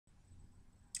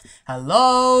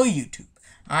Hello, YouTube.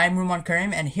 I'm Ruman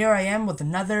Karim, and here I am with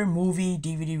another movie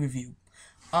DVD review.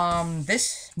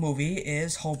 This movie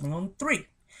is Home Alone 3.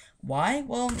 Why?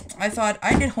 Well, I thought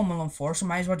I did Home Alone 4, so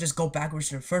might as well just go backwards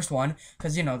to the first one,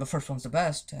 because, the first one's the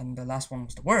best, and the last one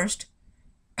was the worst,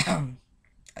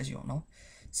 as you all know.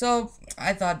 So,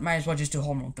 I thought might as well just do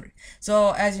Home Alone 3.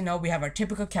 So, as you know, we have our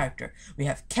typical character. We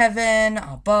have Kevin,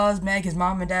 Buzz, Meg, his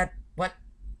mom and dad. What?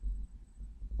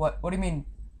 What do you mean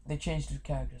they changed the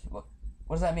characters? What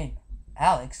does that mean?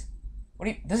 Alex?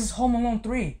 This is Home Alone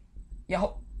 3. Yeah,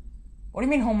 what do you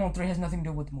mean Home Alone 3 has nothing to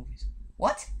do with the movies?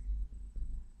 What?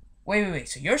 Wait.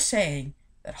 So you're saying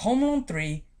that Home Alone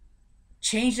 3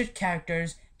 changed the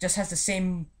characters, just has the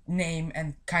same name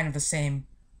and kind of the same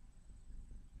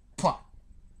plot?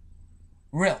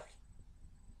 Really?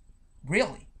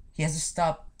 Really? He has to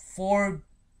stop 4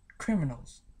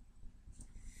 criminals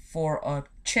for a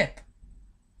chip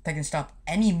that can stop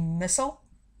any missile?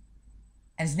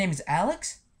 And his name is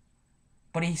Alex?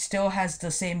 But he still has the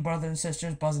same brothers and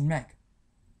sisters, Buzz and Meg.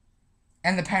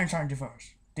 And the parents aren't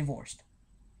divorced.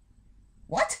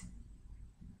 What?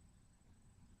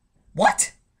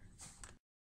 What?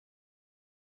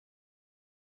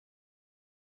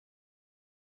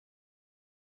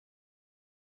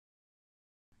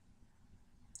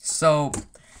 So,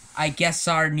 I guess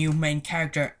our new main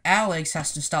character, Alex,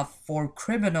 has to stop 4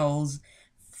 criminals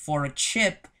for a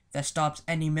chip that stops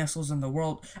any missiles in the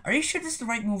world. Are you sure this is the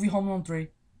right movie, Home Alone 3?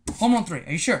 Home Alone 3,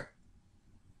 are you sure?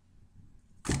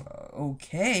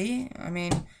 Okay, I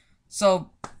mean,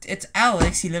 so, it's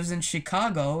Alex, he lives in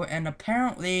Chicago, and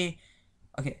apparently,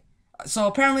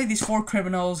 apparently these 4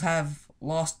 criminals have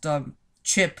lost a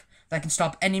chip that can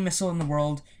stop any missile in the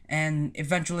world, and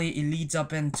eventually it leads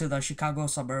up into the Chicago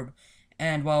suburb,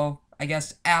 and, well, I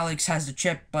guess Alex has the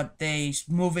chip, but they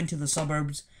move into the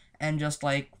suburbs, and just,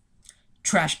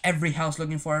 trash every house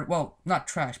looking for it. Well, not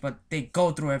trash, but they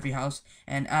go through every house,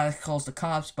 and Alex calls the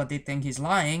cops, but they think he's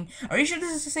lying. Are you sure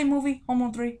this is the same movie, Home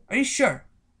Alone 3? Are you sure?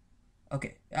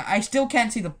 Okay, I still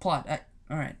can't see the plot.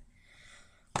 Alright.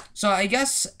 So, I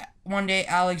guess one day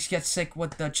Alex gets sick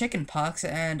with the chicken pox,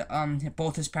 and,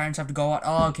 both his parents have to go out.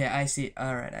 Oh, okay, I see.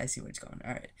 Alright, I see where it's going.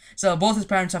 Alright. So, both his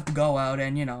parents have to go out,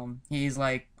 and, he's,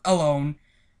 alone,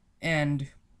 and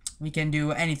he can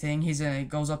do anything. He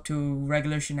goes up to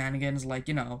regular shenanigans,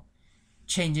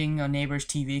 changing a neighbor's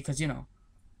TV, because,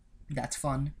 that's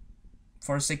fun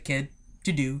for a sick kid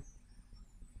to do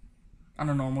on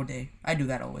a normal day. I do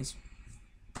that always.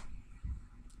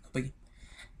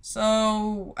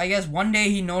 So, I guess one day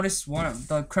he noticed one of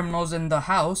the criminals in the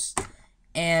house,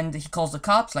 and he calls the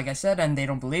cops, like I said, and they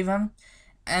don't believe him.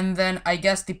 And then, I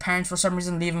guess the parents, for some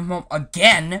reason, leave him home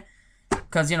again,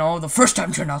 because, the first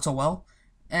time turned out so well.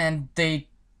 And they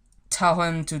tell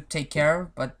him to take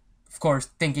care, but of course,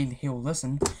 thinking he will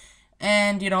listen.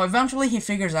 And, eventually he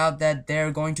figures out that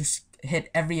they're going to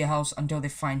hit every house until they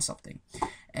find something.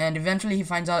 And eventually he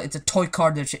finds out it's a toy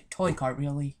car. Toy car,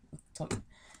 really?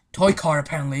 Toy car,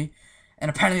 apparently.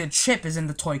 And apparently the chip is in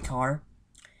the toy car.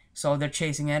 So they're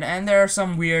chasing it. And there are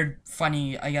some weird,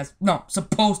 funny,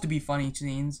 supposed to be funny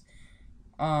scenes.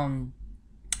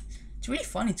 It's really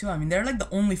funny, too. I mean, they're, the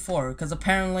only 4, because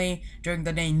apparently, during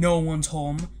the day, no one's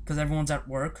home, because everyone's at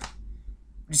work.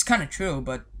 Which is kind of true,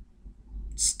 but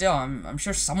still, I'm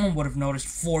sure someone would have noticed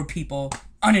 4 people,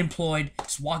 unemployed,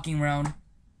 just walking around.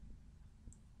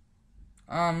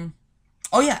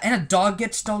 Oh yeah, and a dog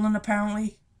gets stolen,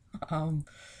 apparently.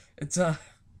 It's,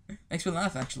 makes me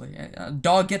laugh, actually. A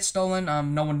dog gets stolen,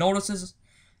 no one notices,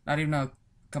 not even a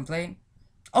complaint.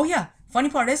 Oh yeah, funny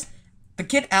part is, the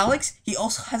kid Alex, he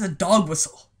also has a dog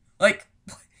whistle.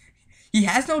 He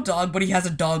has no dog, but he has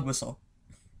a dog whistle.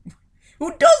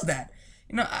 Who does that?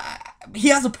 He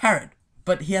has a parrot,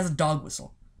 but he has a dog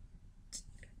whistle.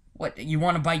 What, you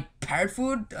want to buy parrot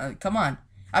food? Come on.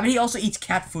 I mean, he also eats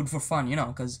cat food for fun,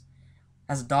 because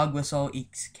has a dog whistle,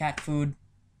 eats cat food.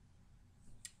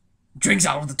 Drinks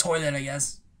out of the toilet, I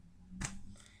guess.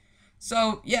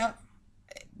 So, yeah.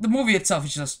 The movie itself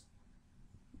is just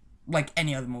like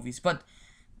any other movies, but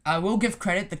I will give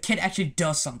credit, the kid actually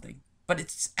does something, but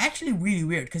it's actually really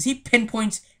weird, because he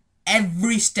pinpoints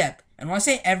every step, and when I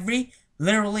say every,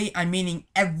 literally, I'm meaning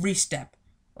every step.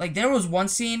 There was one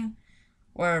scene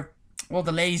where, well,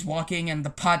 the lady's walking, and the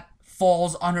pot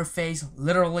falls on her face,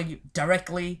 literally,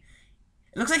 directly.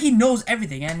 It looks like he knows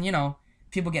everything, and,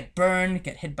 people get burned,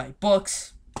 get hit by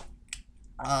books,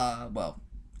 well,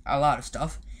 a lot of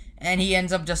stuff, and he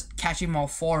ends up just catching all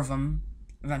 4 of them,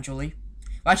 eventually.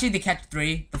 Well, actually, they catch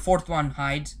 3. The 4th one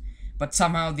hides. But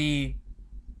somehow the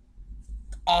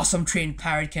awesome trained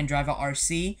parrot can drive a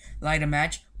RC, light a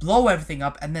match, blow everything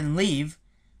up, and then leave.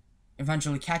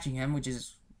 eventually catching him, which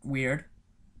is weird.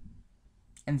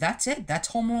 And that's it. That's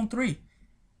Home Alone 3.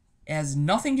 It has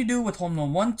nothing to do with Home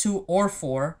Alone 1, 2, or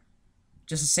 4.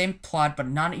 Just the same plot, but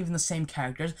not even the same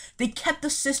characters. They kept the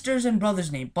sisters and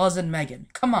brothers' name, Buzz and Megan.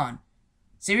 Come on.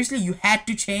 Seriously, you had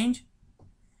to change?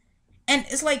 And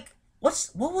it's like,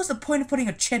 what was the point of putting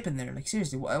a chip in there? Like,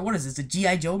 seriously, what is this, a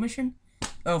G.I. Joe mission?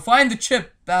 Oh, find the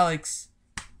chip, Alex.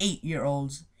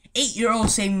 8-year-olds.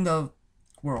 8-year-olds saving the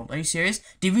world. Are you serious?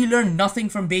 Did we learn nothing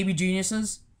from Baby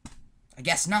Geniuses? I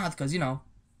guess not, because, you know,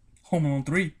 Home Alone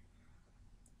 3.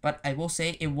 But I will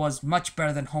say it was much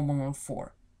better than Home Alone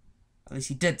 4. At least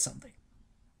he did something.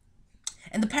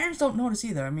 And the parents don't notice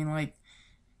either. I mean, like,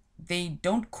 they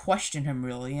don't question him,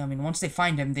 really. I mean, once they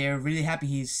find him, they're really happy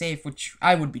he's safe, which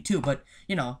I would be too. But,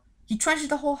 you know, he trashes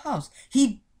the whole house.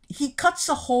 He cuts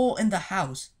a hole in the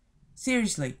house.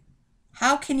 Seriously.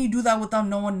 How can you do that without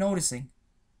no one noticing?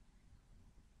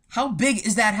 How big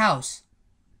is that house?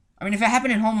 I mean, if it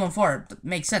happened in Home Alone 4, it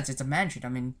makes sense. It's a mansion. I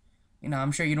mean, you know,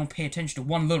 I'm sure you don't pay attention to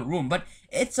one little room, but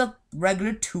it's a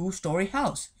regular 2-story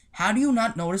house. How do you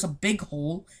not notice a big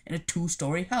hole in a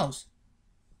 2-story house?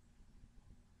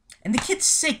 And the kid's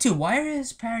sick too. Why are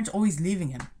his parents always leaving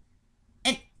him?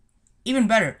 And even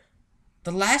better,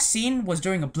 the last scene was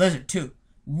during a blizzard too.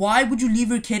 Why would you leave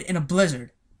your kid in a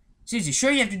blizzard? Seriously,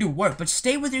 sure you have to do work, but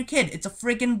stay with your kid. It's a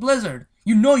freaking blizzard.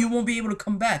 You know you won't be able to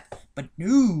come back. But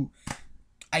no.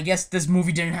 I guess this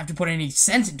movie didn't have to put any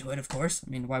sense into it, of course. I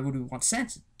mean, why would we want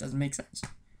sense? It doesn't make sense.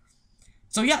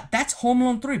 So yeah, that's Home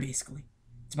Alone 3, basically.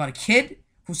 It's about a kid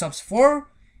who stops 4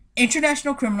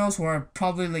 international criminals who are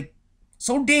probably, like,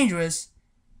 so dangerous.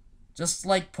 Just,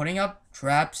 like, putting up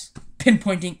traps,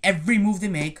 pinpointing every move they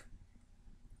make.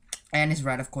 And his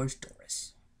rat, of course,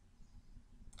 Doris.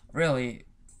 Really,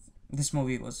 this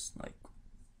movie was, like,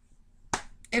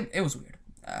 it was weird.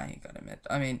 I gotta admit.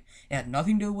 I mean, it had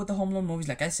nothing to do with the Home Alone movies,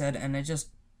 like I said, and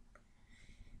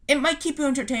it might keep you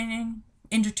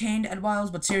entertained at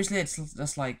whiles, but seriously, it's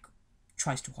just like,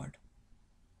 tries too hard.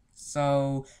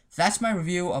 So, that's my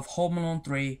review of Home Alone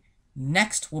 3.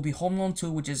 Next will be Home Alone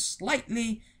 2, which is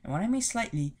slightly, and when I mean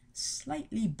slightly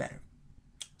better.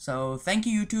 So, thank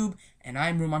you, YouTube, and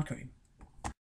I'm Ruman Karim.